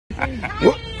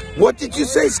What did you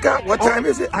say, Scott? What time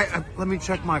is it? Let me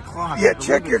check my clock. Yeah,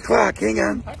 check your clock. Hang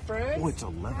on. Oh, it's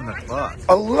 11 o'clock.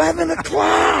 11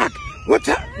 o'clock. What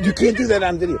time? You can't do that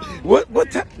on video.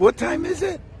 What time is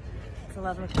it? It's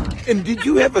 11 o'clock. And did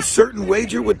you have a certain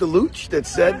wager with the Luch that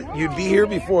said you'd be here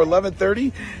before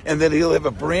 11:30, and that he'll have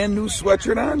a brand new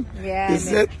sweatshirt on? Yeah.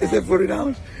 Is that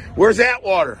 $40? Where's that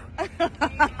water?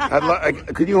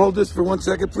 Could you hold this for 1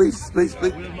 second, please? Please.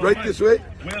 Right this way.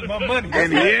 Where's my money?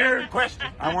 And here,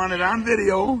 I want it on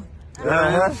video.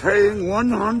 I'm paying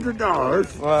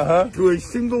 $100 to a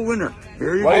single winner.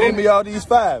 Here you go. Why didn't be all these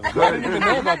five? I didn't even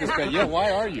know about this guy. Yeah,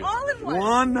 why are you? All in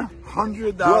one.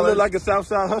 $100. Do I look like a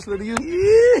Southside hustler to you?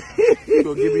 You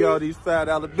gonna give me all these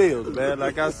 $5 bills, man?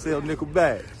 Like I sell nickel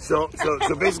bags. So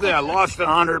basically, I lost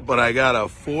 100, but I got a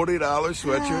 $40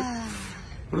 sweatshirt.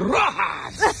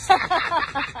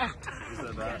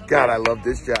 God, I love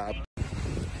this job.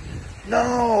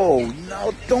 No,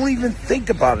 don't even think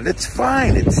about it. It's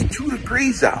fine. It's 2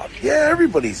 degrees out. Yeah,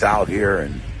 everybody's out here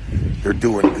and they're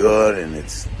doing good, and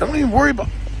don't even worry about.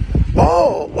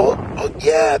 Oh,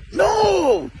 yeah,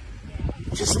 no.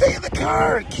 Just stay in the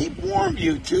car and keep warm,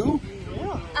 you two.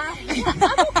 I'm okay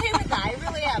with that. I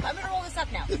really am. I'm gonna roll this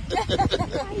up now.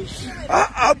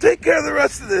 I'll take care of the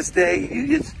rest of this day.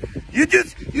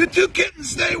 You two get and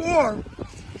stay warm.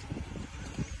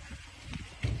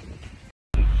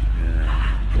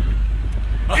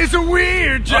 It's a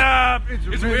weird job.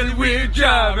 It's a really weird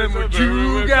job. And we're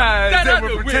two guys and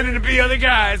we're pretending to be other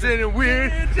guys in a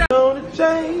weird job. Gonna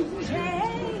change.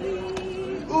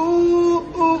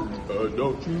 Ooh.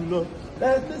 Don't you know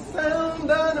that's the sound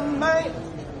of the man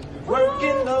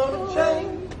working on a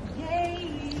chain?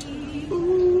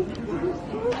 Ooh.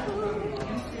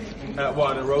 Hot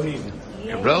water, roll easy.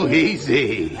 Roll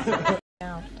easy. Right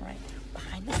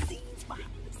behind the scenes.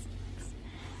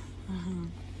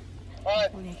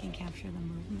 Where they can capture the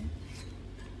movement.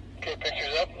 Okay,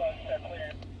 pictures up.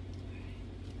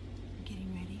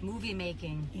 Getting ready. Movie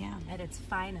making. Yeah. At its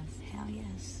finest. Hell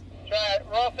yes. Try it.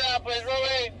 Roll sound, please. Roll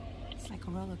 8. It's like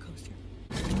a roller coaster.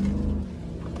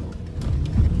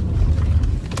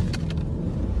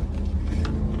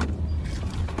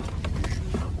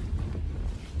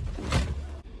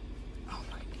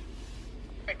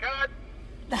 Cut.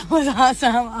 That was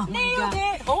awesome. Oh my Nailed God.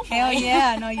 it. Hopefully. Hell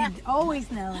yeah. No, you always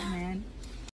nail it, man.